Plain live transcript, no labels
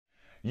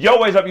Yo,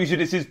 what is up YouTube?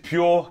 This is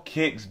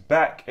PureKicks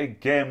back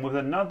again with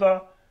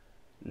another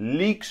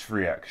leaks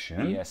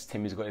reaction. Yes,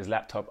 Timmy's got his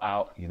laptop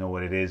out. You know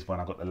what it is when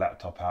I got the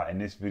laptop out. In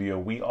this video,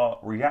 we are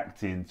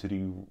reacting to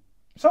the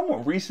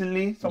somewhat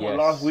recently,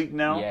 last week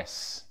now.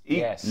 Yes.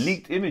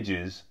 Leaked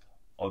images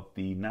of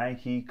the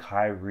Nike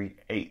Kyrie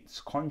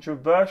 8s.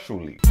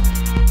 Controversial leak.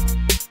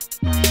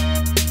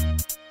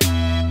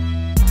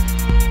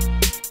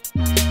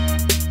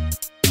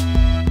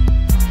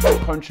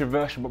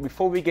 Controversial, but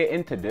before we get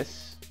into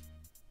this,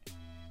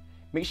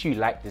 make sure you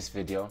like this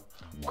video.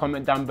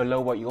 Comment down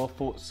below what your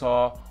thoughts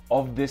are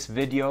of this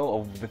video,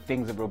 of the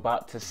things that we're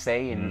about to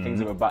say and the things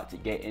that we're about to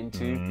get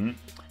into.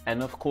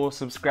 And of course,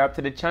 subscribe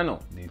to the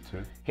channel. Need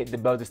to. Hit the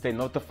bell to stay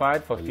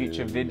notified for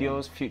future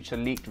videos, future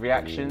leaked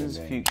reactions,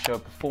 future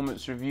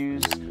performance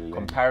reviews,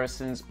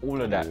 comparisons,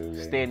 all of that.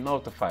 Stay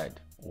notified.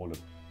 All of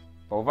it.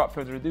 But without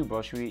further ado,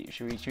 bro, should we get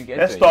into it?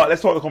 Let's start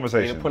the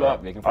conversation. Pull it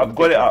up. I've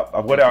got it up.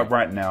 I've got it up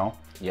right now.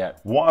 Yeah.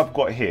 What I've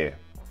got here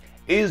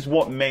is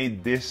what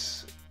made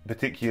this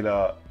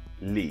particular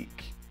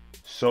leak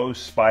so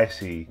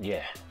spicy.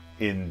 Yeah.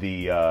 In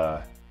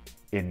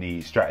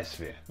the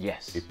stratosphere.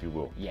 Yes. If you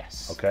will.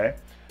 Yes. Okay.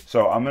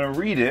 So I'm gonna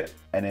read it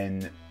and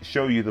then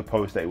show you the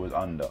post that it was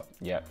under.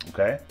 Yeah.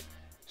 Okay.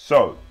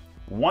 So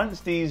once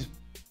these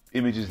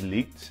images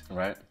leaked,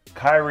 right,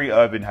 Kyrie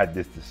Irving had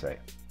this to say: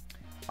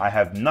 "I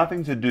have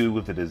nothing to do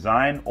with the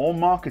design or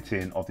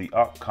marketing of the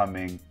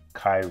upcoming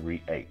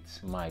Kyrie 8.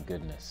 My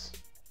goodness.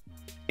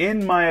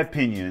 In my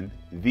opinion,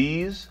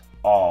 these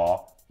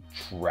are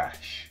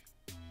trash."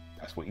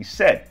 That's what he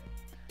said.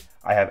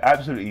 "I have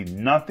absolutely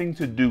nothing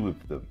to do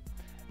with them.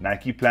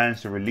 Nike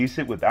plans to release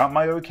it without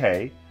my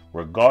okay,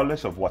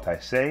 regardless of what I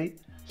say,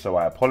 so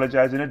I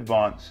apologize in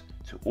advance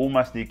to all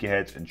my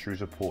sneakerheads and true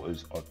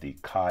supporters of the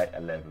Kai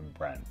 11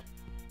 brand."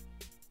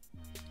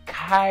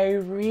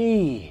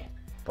 Kyrie.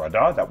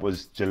 Brother, that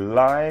was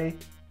July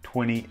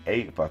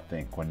 28th, I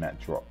think, when that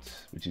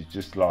dropped, which is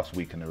just last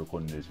week in the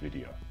recording of this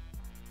video.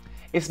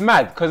 It's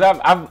mad because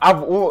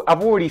I've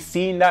already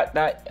seen that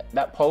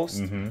post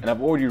and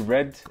I've already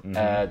read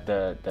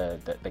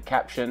the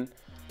caption,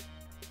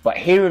 but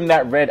hearing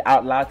that read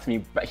out loud to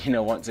me, you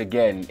know, once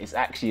again, it's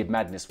actually a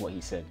madness what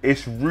he said.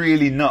 It's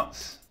really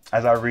nuts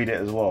as I read it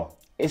as well.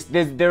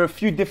 There are a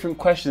few different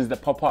questions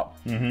that pop up.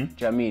 Do you know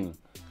what I mean?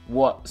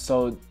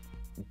 So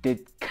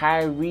did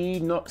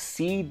Kyrie not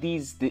see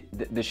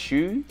the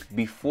shoe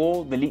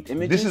before the leaked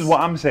images? This is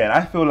what I'm saying.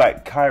 I feel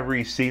like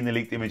Kyrie's seen the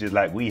leaked images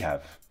like we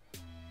have.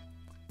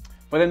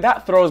 But then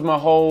that throws my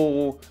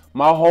whole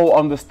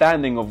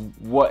understanding of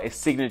what a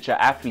signature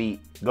athlete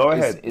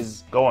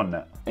is. Go on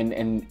that.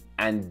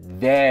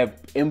 And their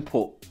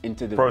input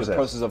into the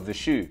process of the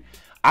shoe.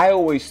 I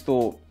always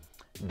thought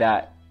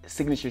that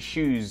signature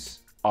shoes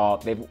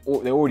they're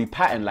already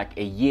patterned like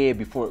a year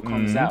before it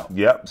comes out.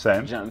 Yep, same.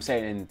 Do you know what I'm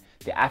saying? And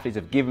the athletes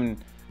have given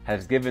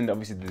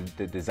obviously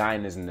the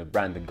designers and the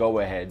brand the go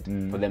ahead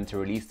for them to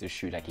release the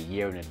shoe like a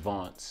year in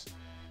advance.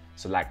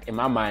 So like in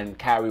my mind,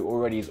 Kyrie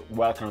already is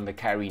working on the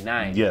Kyrie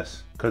 9.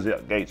 Yes, because the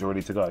 8's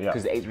ready to go. Yeah,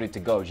 because the 8's ready to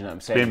go. Do you know what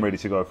I'm saying? Been ready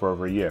to go for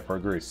over a year. I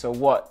agree. So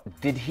what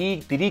did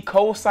he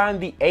co-sign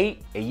the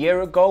 8 a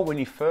year ago when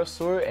he first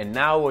saw it, and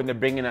now when they're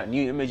bringing out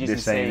new images and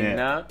saying,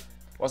 nah,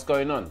 what's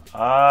going on?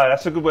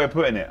 That's a good way of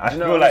putting it. I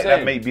feel like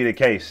that may be the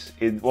case.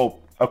 Well,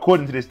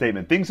 according to this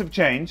statement, things have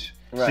changed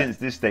since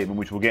this statement,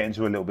 which we'll get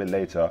into a little bit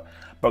later.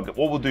 But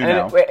what we'll do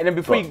now. And then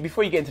before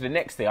you get into the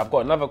next thing, I've got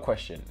another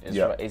question.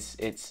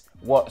 It's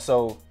what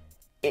so.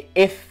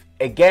 If,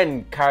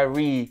 again,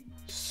 Kyrie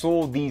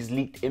saw these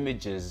leaked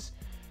images,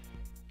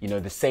 you know,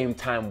 the same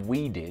time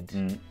we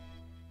did,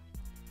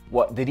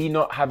 what, did he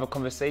not have a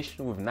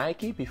conversation with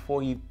Nike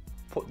before he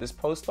put this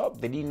post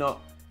up? Did he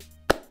not,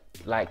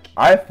 like...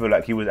 I feel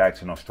like he was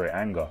acting off straight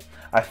anger.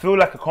 I feel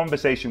like a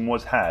conversation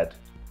was had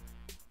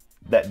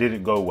that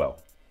didn't go well.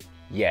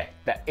 Yeah,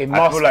 I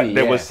feel like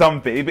there was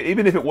something,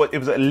 even if it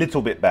was a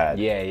little bit bad.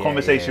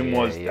 Conversation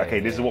was,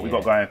 okay, this is what we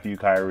got going for you,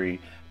 Kyrie.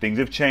 Things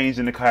have changed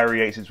in the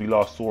Kyrie 8 since we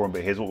last saw him,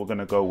 but here's what we're going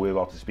to go with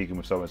after speaking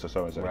with so-and-so,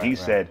 so-and-so. He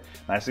said,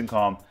 nice and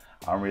calm,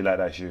 I don't really like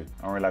that shoe.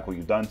 I don't really like what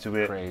you've done to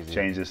it. Crazy.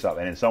 Change this up.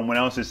 And then someone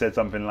else has said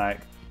something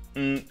like,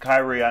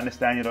 Kyrie, I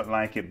understand you don't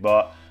like it,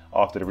 but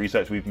after the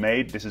research we've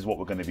made, this is what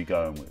we're going to be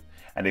going with.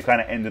 And they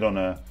kind of ended on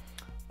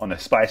a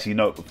spicy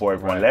note before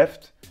everyone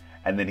left.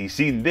 And then he's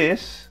seen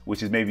this,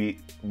 which is maybe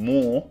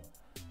more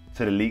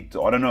to the leak.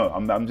 I don't know.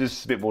 I'm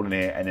just spitballing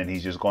here, and then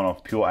he's just gone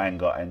off pure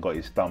anger and got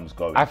his thumbs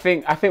going. I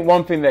think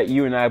one thing that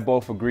you and I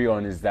both agree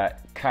on is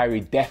that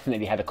Kyrie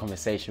definitely had a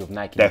conversation with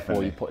Nike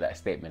before he put that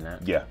statement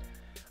out. Yeah.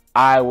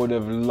 I would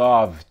have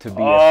loved to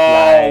be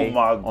a fly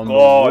on the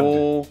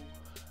wall,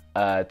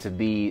 to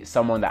be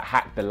someone that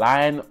hacked the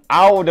line.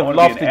 I would have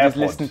loved to just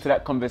listen to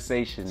that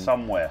conversation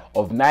somewhere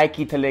of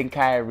Nike telling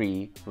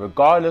Kyrie,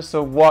 regardless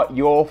of what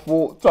your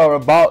thoughts are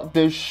about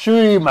the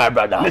shoe, my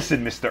brother.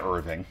 Listen, Mr.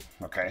 Irving,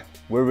 okay?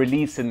 We're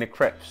releasing the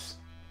crepes.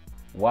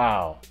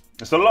 Wow.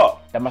 It's a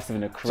lot. That must have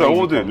been a crazy. So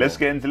what we'll do, let's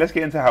get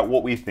into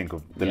what we think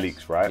of the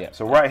leaks, right?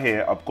 So right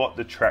here, I've got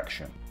the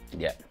traction.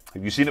 Yeah.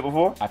 Have you seen it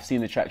before? I've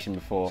seen the traction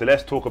before. So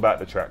let's talk about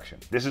the traction.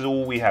 This is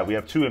all we have. We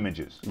have 2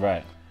 images.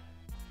 Right.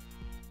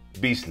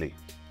 Beastly.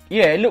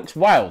 Yeah, it looks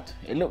wild.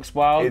 It looks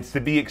wild. It's to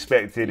be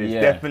expected. It's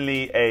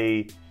definitely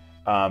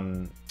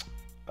an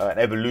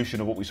evolution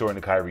of what we saw in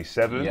the Kyrie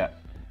 7. Yeah.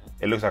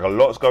 It looks like a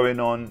lot's going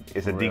on.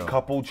 It's a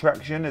decoupled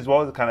traction as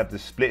well, kind of the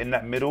split in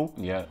that middle.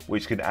 Yeah.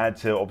 Which could add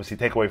to, obviously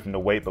take away from the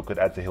weight, but could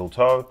add to heel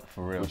toe.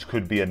 For real. Which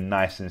could be a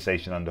nice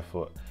sensation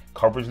underfoot.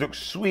 Coverage looks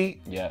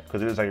sweet. Yeah.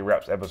 Because it looks like it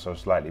wraps ever so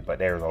slightly, but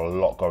there is a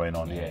lot going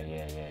on here.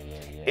 Yeah.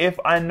 If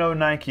I know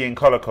Nike and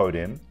color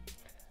coding,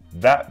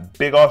 that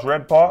big ass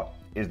red part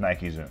is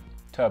Nike Zoom.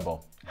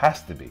 Turbo.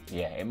 Has to be.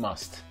 Yeah, it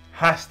must.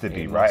 Has to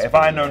be, right? If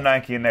I know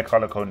Nike and their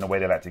color coding the way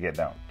they like to get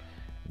down,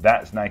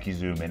 that's Nike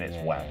Zoom in its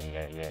wham.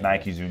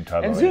 Nike Zoom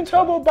Turbo. And Zoom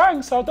Turbo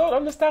bangs, so I don't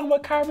understand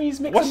what Kyrie's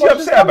mixing What's he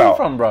upset about?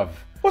 From, bruv.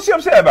 What's he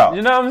upset about?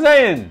 You know what I'm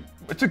saying?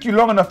 It took you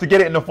long enough to get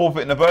it in the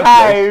forfeit in the first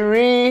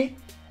Kyrie.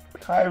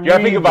 Kyrie.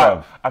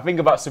 Yeah, I think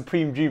about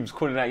Supreme Dreams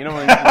calling out. You know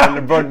when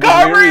LeBron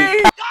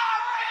Kyrie.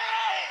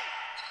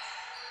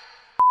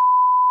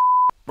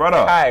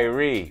 Brother.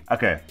 Kyrie.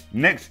 Okay,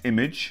 next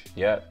image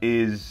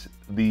is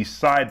the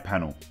side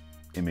panel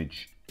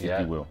image,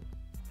 if you will.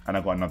 And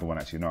I got another one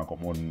actually. No, I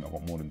got more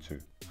than 2.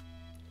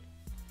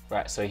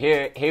 Right, so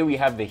here we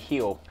have the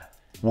heel.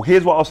 Well,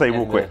 here's what I'll say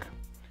real quick.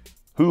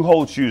 Who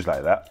holds shoes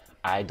like that?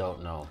 I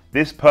don't know.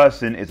 This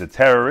person is a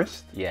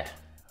terrorist. Yeah.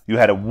 You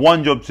had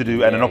one job to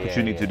do and an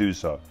opportunity to do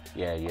so.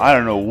 I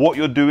don't know what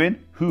you're doing.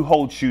 Who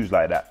holds shoes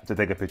like that to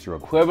take a picture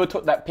of? Whoever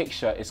took that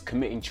picture is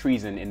committing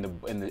treason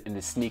in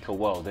the sneaker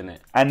world, isn't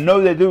it? And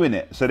know they're doing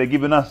it, so they're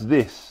giving us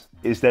this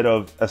instead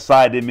of a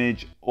side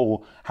image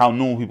or how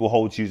normal people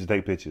hold shoes to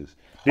take pictures.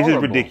 This is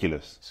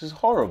ridiculous. This is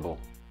horrible.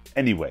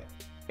 Anyway.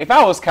 If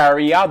I was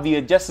Kyrie, I'd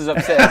be just as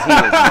upset as he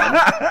is,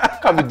 man.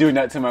 Can't be doing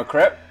that to my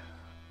crep.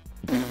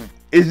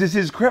 Is this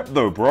his crep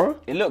though, bro?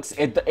 It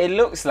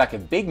looks like a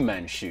big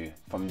man shoe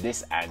from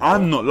this angle.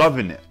 I'm not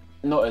loving it.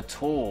 Not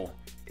at all.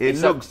 It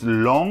looks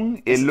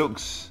long. It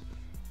looks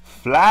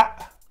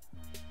flat.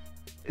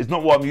 It's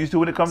not what I'm used to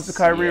when it comes to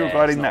Kyrie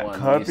regarding that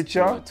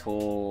curvature. At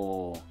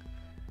all.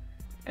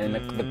 And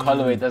the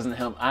colorway doesn't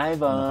help either.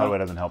 The colorway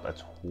doesn't help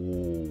at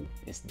all.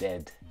 It's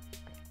dead.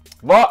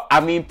 But, I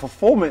mean,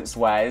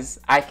 performance-wise,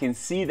 I can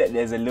see that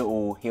there's a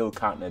little heel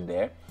counter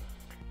there.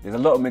 There's a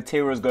lot of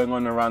materials going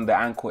on around the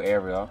ankle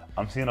area.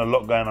 I'm seeing a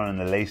lot going on in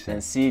the lacing.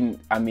 And seeing,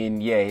 I mean,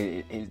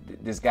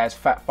 this guy's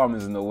fat thumb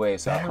is in the way,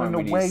 so I can't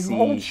really see who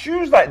holds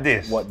shoes like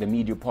this? What the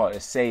media part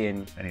is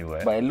saying.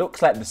 Anyway. But it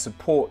looks like the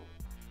support,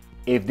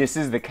 if this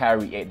is the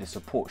Kyrie 8, the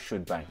support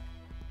should bang.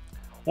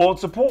 Well,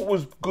 support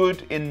was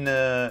good in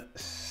the,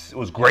 it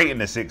was great in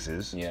the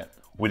 6s. Yeah.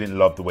 We didn't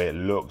love the way it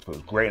looked, but it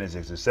was great in the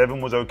 6s.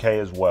 7 was okay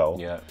as well.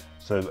 Yeah.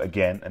 So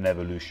again, an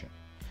evolution.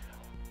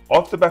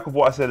 Off the back of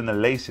what I said in the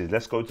laces,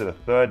 let's go to the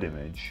third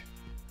image,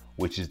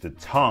 which is the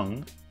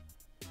tongue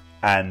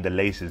and the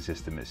lacing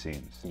system, it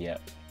seems. Yeah.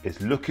 It's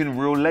looking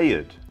real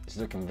layered. It's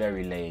looking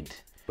very laid.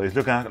 But it's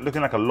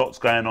looking like a lot's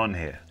going on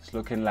here. It's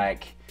looking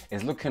like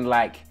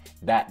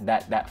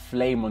that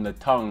flame on the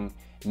tongue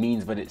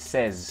means what it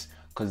says,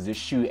 because the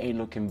shoe ain't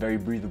looking very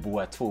breathable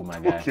at all,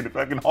 my guy. Looking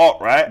fucking hot,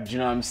 right? Do you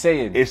know what I'm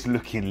saying? It's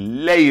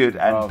looking layered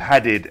and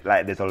padded,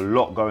 like there's a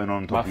lot going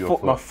on top of your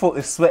foot. My foot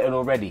is sweating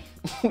already.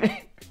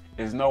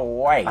 There's no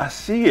way. I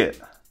see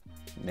it.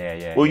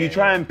 Yeah. Well, you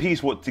try and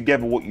piece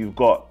together what you've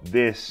got.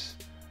 This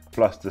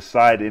plus the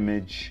side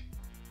image.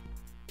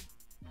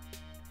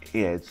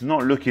 Yeah, it's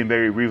not looking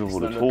very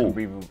breathable at all.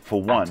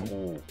 For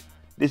one,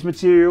 this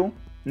material,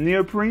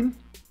 neoprene.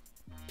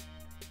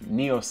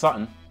 Neo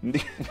something.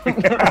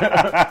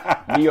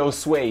 Neo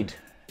suede.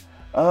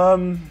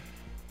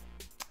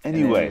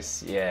 Anyway.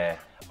 Yeah.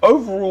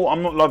 Overall,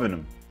 I'm not loving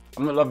them.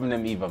 I'm not loving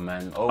them either,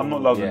 man. I'm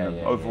not loving them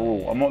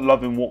overall. I'm not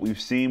loving what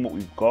we've seen, what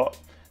we've got.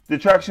 The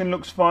traction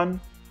looks fun.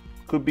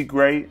 Could be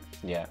great.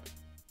 Yeah.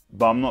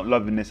 But I'm not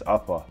loving this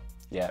upper.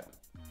 Yeah.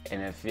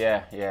 And if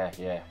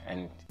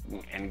and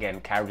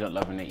again, Kyrie's not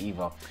loving it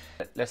either.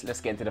 Let's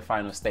get into the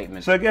final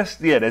statement. So I guess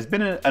there's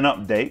been an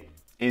update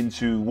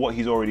into what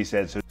he's already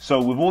said.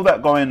 So with all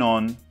that going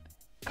on,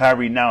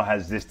 Kyrie now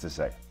has this to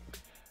say.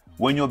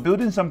 When you're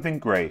building something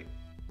great,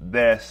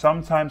 there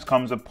sometimes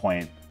comes a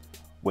point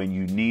when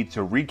you need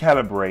to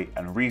recalibrate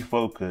and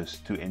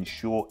refocus to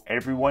ensure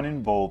everyone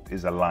involved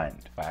is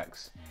aligned.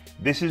 Facts.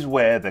 This is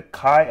where the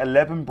Kai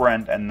 11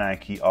 brand and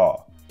Nike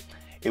are.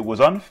 It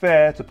was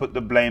unfair to put the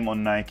blame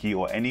on Nike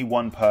or any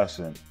one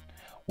person.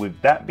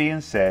 With that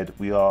being said,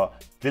 we are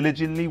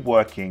diligently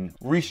working,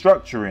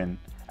 restructuring,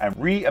 and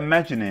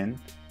reimagining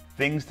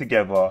things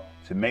together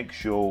to make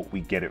sure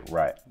we get it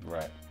right.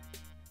 Right.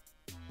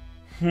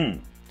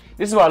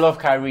 This is why I love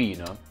Kyrie, you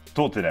know.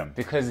 Talk to them.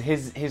 Because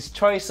his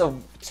choice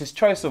of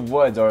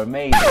words are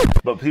amazing.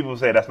 But people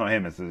say that's not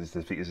him, it's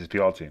his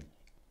PR team.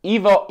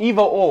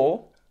 Either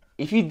or,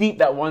 if you deep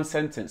that one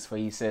sentence where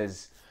he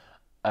says,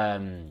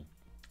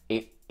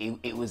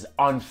 it was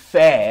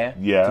unfair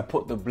to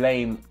put the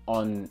blame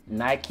on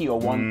Nike or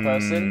one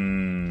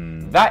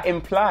person, that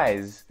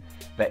implies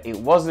that it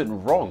wasn't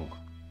wrong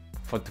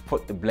to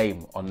put the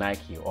blame on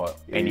Nike or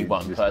any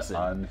one person.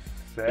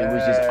 Unfair. It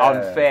was just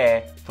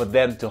unfair for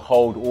them to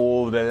hold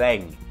all the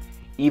lane,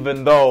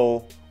 even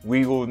though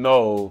we all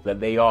know that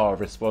they are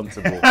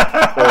responsible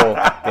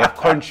or they've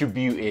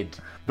contributed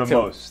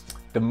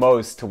the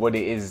most to what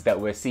it is that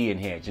we're seeing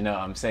here. Do you know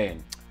what I'm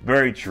saying?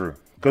 Very true.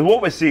 Because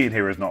what we're seeing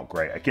here is not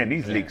great. Again,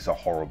 these leaks are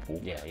horrible.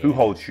 Who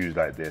holds shoes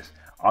like this?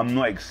 I'm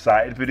not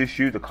excited for this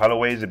shoe. The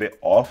colorway is a bit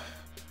off.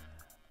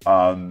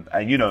 And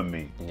you know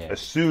me. As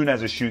soon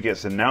as a shoe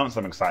gets announced,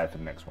 I'm excited for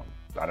the next one.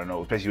 I don't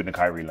know, especially with the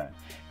Kyrie line.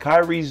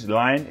 Kyrie's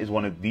line is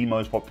one of the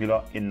most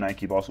popular in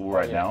Nike basketball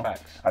right now.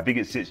 Facts. I think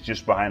it sits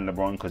just behind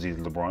LeBron because he's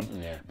LeBron.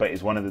 But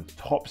it's one of the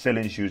top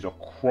selling shoes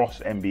across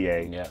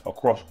NBA,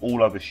 across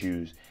all other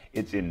shoes.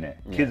 It's in there.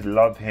 Kids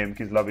love him.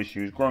 Kids love his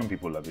shoes. Grown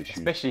people love his shoes.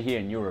 Especially here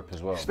in Europe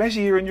as well.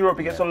 Especially here in Europe,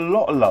 he gets a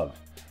lot of love.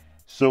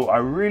 So I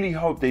really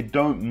hope they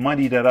don't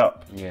muddy that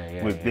up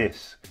with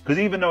this. Because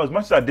even though as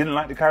much as I didn't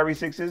like the Kyrie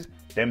 6s,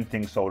 them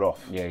things sold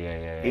off.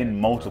 In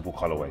multiple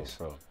colorways.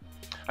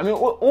 I mean,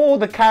 all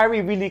the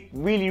Kyrie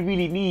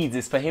really needs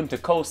is for him to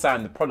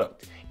co-sign the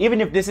product.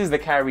 Even if this is the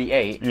Kyrie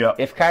 8,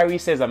 if Kyrie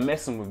says I'm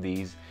messing with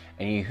these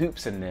and he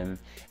hoops in them,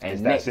 and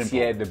next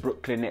year the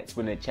Brooklyn Nets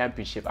win a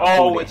championship,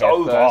 it's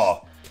over.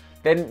 First,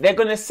 then they're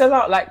gonna sell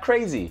out like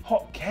crazy.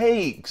 Hot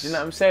cakes. You know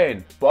what I'm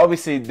saying? But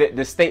obviously,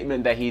 the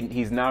statement that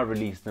he's now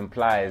released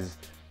implies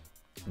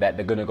that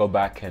they're gonna go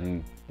back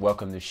and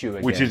work on the shoe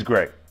again, which is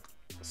great.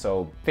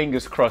 So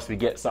fingers crossed we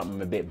get something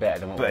a bit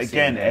better than what we're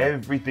seeing. But again,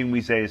 everything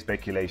we say is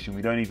speculation.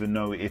 We don't even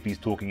know if he's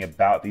talking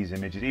about these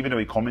images, even though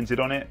he commented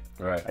on it.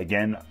 Right.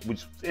 Again,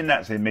 which in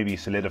that sense maybe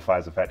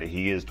solidifies the fact that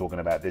he is talking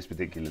about this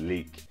particular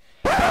leak.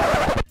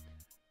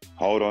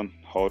 Hold on.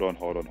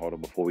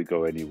 Before we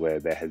go anywhere,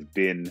 there has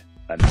been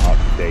an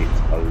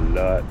update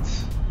alert.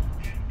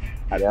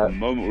 At the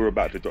moment we're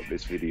about to drop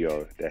this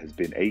video, there has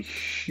been a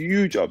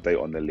huge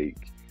update on the leak.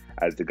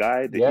 As the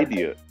guy, the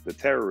idiot, the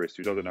terrorist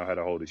who doesn't know how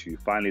to hold a shoe,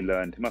 finally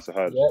learned, he must have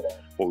heard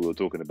what we were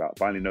talking about,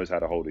 finally knows how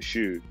to hold a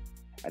shoe.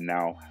 And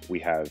now we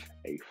have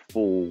a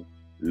full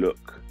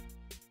look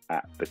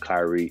at the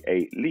Kyrie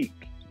 8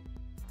 leak.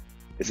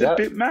 It's a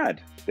bit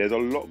mad. There's a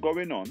lot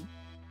going on.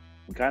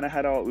 We kind of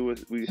had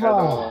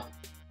our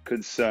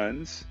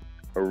concerns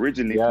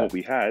originally from what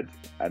we had,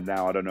 and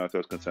now I don't know if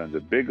those concerns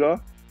are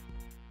bigger,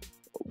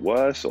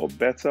 worse, or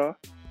better.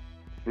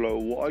 Flo,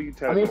 what are you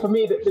telling me? I mean, for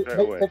me,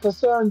 the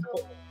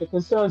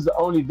concerns are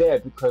only there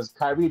because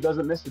Kyrie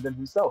doesn't mess with them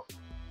himself.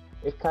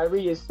 If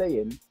Kyrie is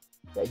saying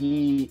that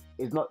he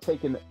is not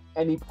taking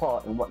any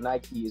part in what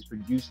Nike is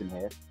producing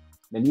here,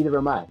 then neither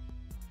am I.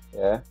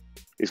 Yeah,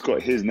 it's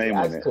got his name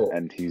on it,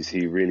 and he's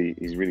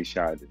really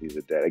shouted that he's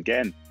a dead.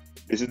 Again,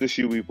 this is the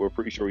shoe we're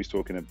pretty sure he's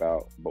talking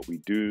about. But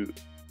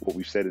what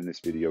we've said in this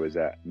video is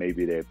that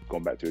maybe they've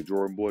gone back to a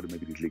drawing board, and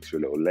maybe these leaks are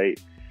a little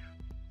late.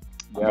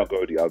 I'm gonna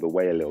go the other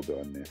way a little bit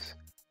on this.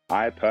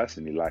 I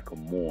personally like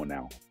them more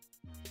now.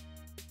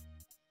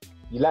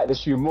 You like the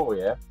shoe more,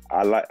 yeah?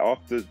 I like,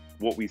 after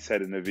what we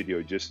said in the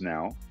video just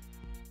now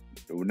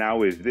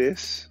with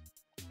this,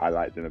 I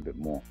like them a bit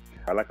more.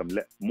 I like them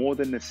more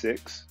than the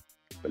 6,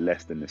 but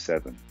less than the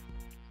 7.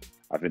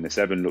 I think the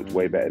 7 looks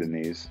way better than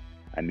these,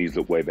 and these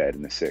look way better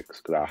than the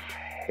 6, because I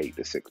hate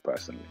the 6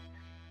 personally.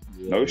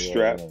 No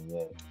strap.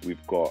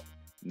 We've got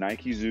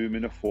Nike Zoom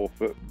in the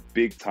 4-foot,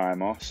 big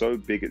timer, so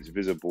big it's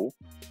visible.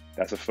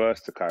 That's a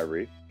first to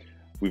Kyrie.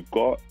 We've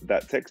got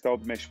that textile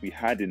mesh we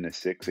had in the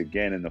 6,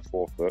 again in the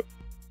 4-foot.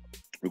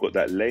 We've got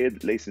that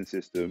layered lacing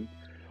system,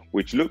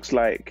 which looks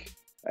like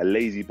a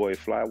lazy boy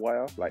fly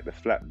wire, like the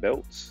flat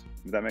belts.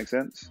 Does that make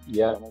sense?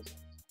 Yeah.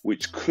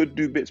 Which could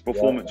do bits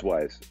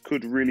performance-wise,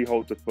 could really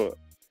hold the foot.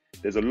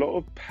 There's a lot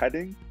of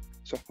padding,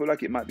 so I feel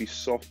like it might be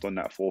soft on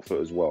that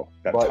 4-foot as well.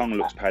 That tongue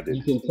looks padded.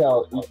 You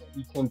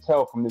can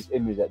tell from this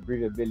image that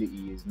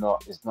breathability is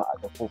not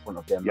at the forefront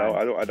of their mind.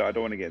 Yeah, I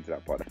don't want to get into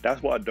that part.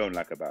 That's what I don't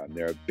like about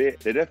them.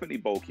 They're definitely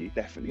bulky,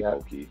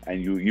 bulky.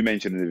 And you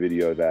mentioned in the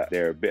video that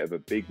they're a bit of a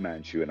big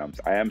man shoe, and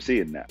I am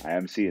seeing that.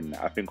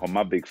 I think on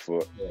my big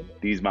foot,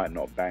 these might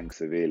not bang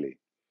severely.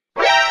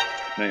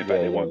 No, in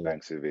fact, they won't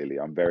bang severely.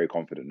 I'm very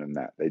confident in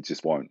that. They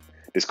just won't.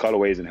 This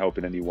colorway isn't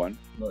helping anyone.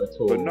 Not at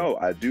all. But no,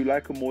 I do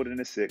like them more than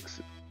the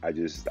 6. I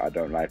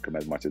don't like them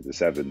as much as the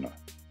 7. No.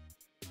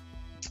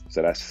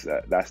 So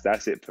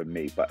that's it for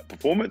me. But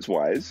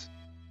performance-wise,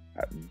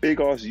 a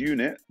big-ass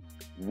unit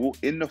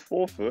in the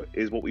 4-foot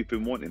is what we've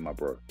been wanting, my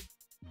bro.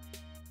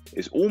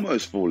 It's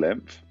almost full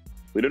length.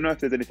 We don't know if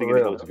there's anything in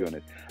the heel, to be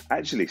honest.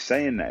 Actually,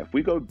 saying that, if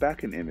we go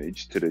back an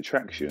image to the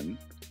traction,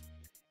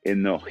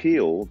 in the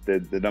heel,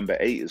 the number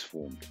 8 is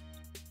formed.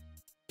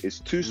 It's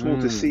too small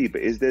to see,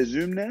 but is there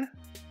zoom there?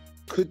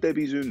 Could there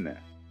be zoom there?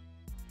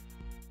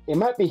 It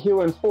might be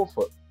heel and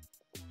 4-foot.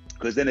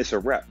 Because then it's a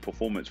wrap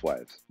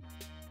performance-wise.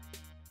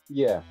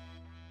 Yeah.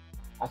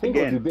 I think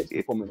it'll do bits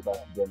performance-wise,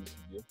 to be honest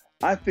with you.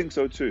 I think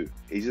so too.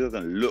 It just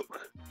doesn't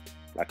look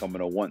like I'm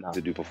going to want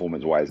to do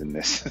performance-wise in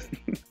this.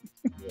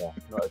 Yeah,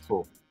 not at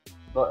all.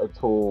 Not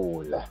at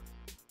all.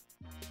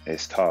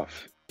 It's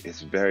tough.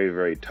 It's very,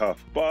 very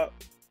tough. But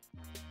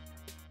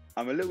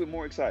I'm a little bit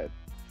more excited.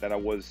 than I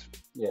was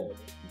Yeah.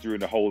 during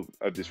the whole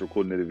of this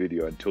recording of the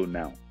video until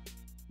now.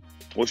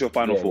 What's your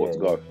final thoughts?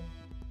 Go.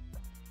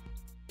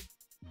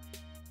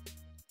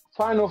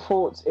 Final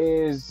thoughts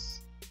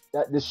is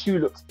that the shoe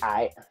looks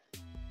aight.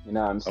 You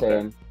know what I'm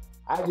saying? Okay.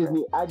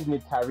 I just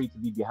need Kyrie to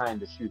be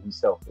behind the shoe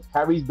himself. If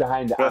Kyrie's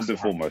behind it, first and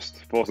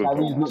foremost. If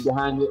Kyrie's not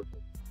behind it,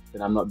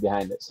 then I'm not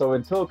behind it. So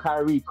until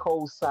Kyrie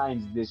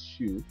co-signs this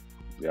shoe,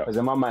 because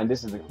in my mind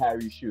this is a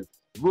Kyrie shoe.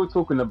 If we're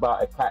talking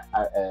about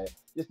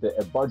just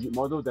a budget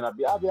model, then I'll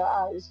be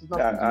this is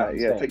nothing.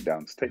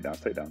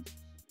 Takedowns.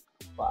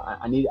 But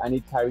I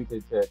need Kyrie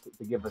to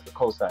give us the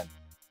co-sign.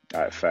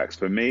 All right, facts.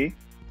 For me,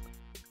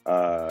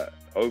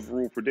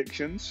 overall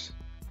predictions,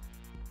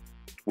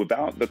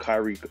 without the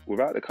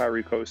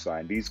Kyrie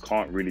co-sign, these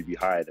can't really be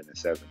higher than a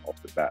 7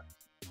 off the bat,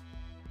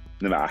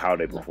 no matter how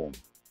they perform.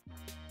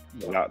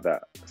 Yeah. Without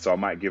that, so I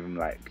might give them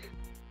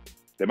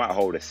they might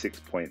hold a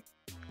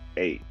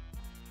 6.8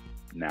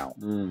 now.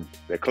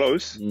 They're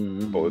close,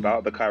 but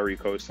without the Kyrie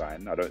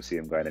co-sign, I don't see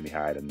them going any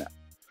higher than that.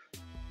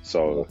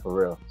 So for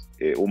real,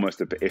 it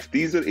almost if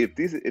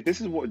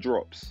this is what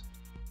drops,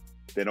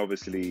 then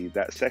obviously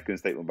that second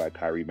statement by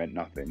Kyrie meant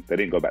nothing. They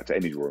didn't go back to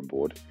any drawing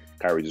board.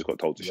 Kyrie just got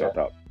told to shut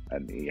up,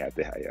 and he had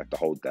to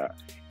hold that.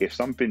 If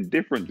something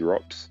different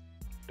drops,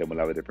 then we'll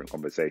have a different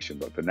conversation.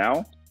 But for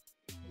now,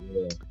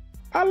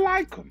 I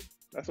like them.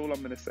 That's all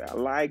I'm gonna say. I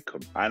like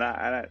them, and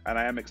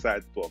I am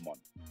excited to put them on,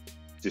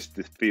 just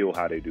to feel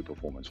how they do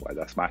performance-wise.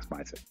 That's my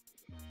mindset.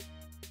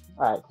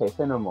 All right, okay,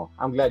 say no more.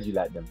 I'm glad you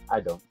like them.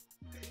 I don't.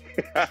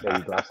 There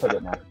you go. I said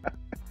it now.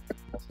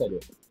 I said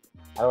it.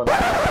 I don't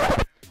like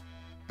it.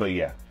 But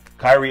yeah,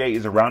 Kyrie 8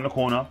 is around the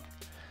corner.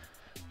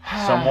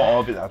 Somewhat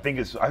of it. I think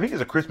it's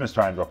a Christmas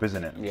time drop,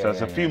 isn't it? So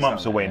it's a few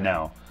months away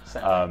now.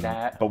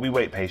 But we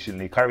wait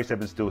patiently. Kyrie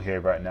 7 is still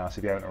here right now. So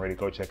if you haven't already,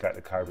 go check out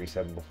the Kyrie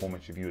 7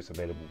 performance review. It's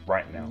available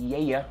right now.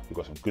 Yeah. We've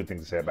got some good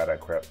things to say about that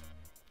crap.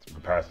 Some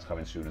comparisons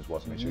coming soon as well,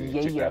 so make sure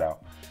you check that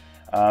out.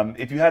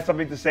 If you had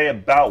something to say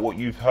about what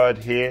you've heard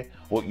here,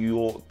 what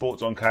your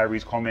thoughts on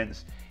Kyrie's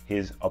comments,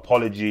 his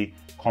apology,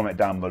 comment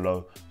down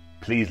below.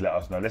 Please let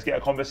us know. Let's get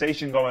a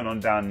conversation going on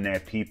down there,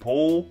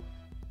 people.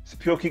 It's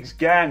the PureKicks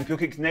gang,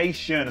 PureKicks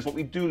Nation. That's what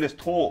we do. Let's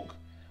talk.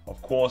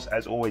 Of course,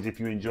 as always, if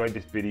you enjoyed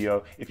this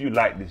video, if you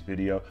like this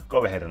video,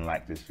 go ahead and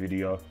like this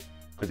video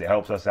because it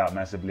helps us out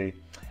massively.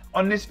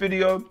 On this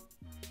video,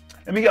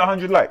 let me get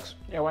 100 likes.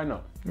 Yeah, why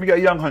not? Let me get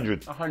a young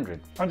 100.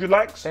 100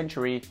 likes.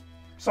 Century.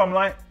 Some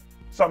like.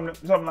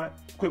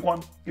 Quick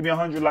one. Give me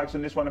 100 likes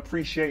on this one.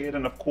 Appreciate it.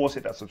 And of course,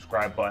 hit that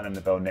subscribe button and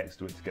the bell next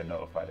to it to get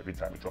notified every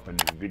time we drop a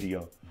new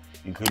video,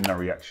 including our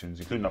reactions,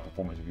 including our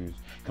performance reviews,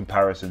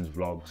 comparisons,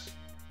 vlogs.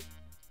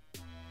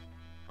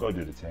 Go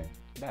do the thing.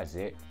 That's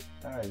it.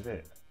 That is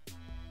it.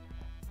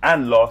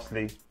 And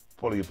lastly,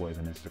 follow your boys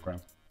on Instagram,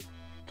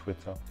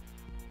 Twitter,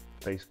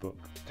 Facebook,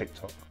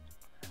 TikTok,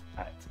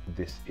 at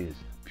This Is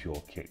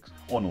PureKicks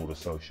on all the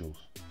socials.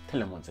 Tell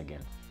them once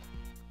again.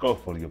 Go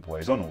follow your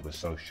boys on all the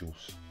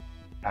socials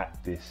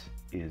at This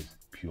Is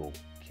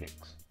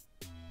PureKicks.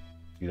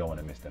 You don't want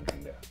to miss them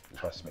thing there.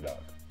 Trust me, dog.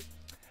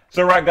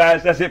 So right,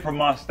 guys, that's it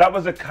from us. That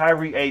was a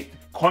Kyrie 8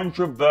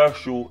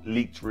 controversial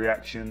leaked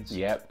reactions.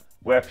 Yep.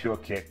 We're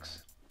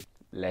PureKicks.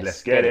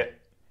 Let's get it.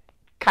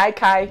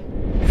 Kai.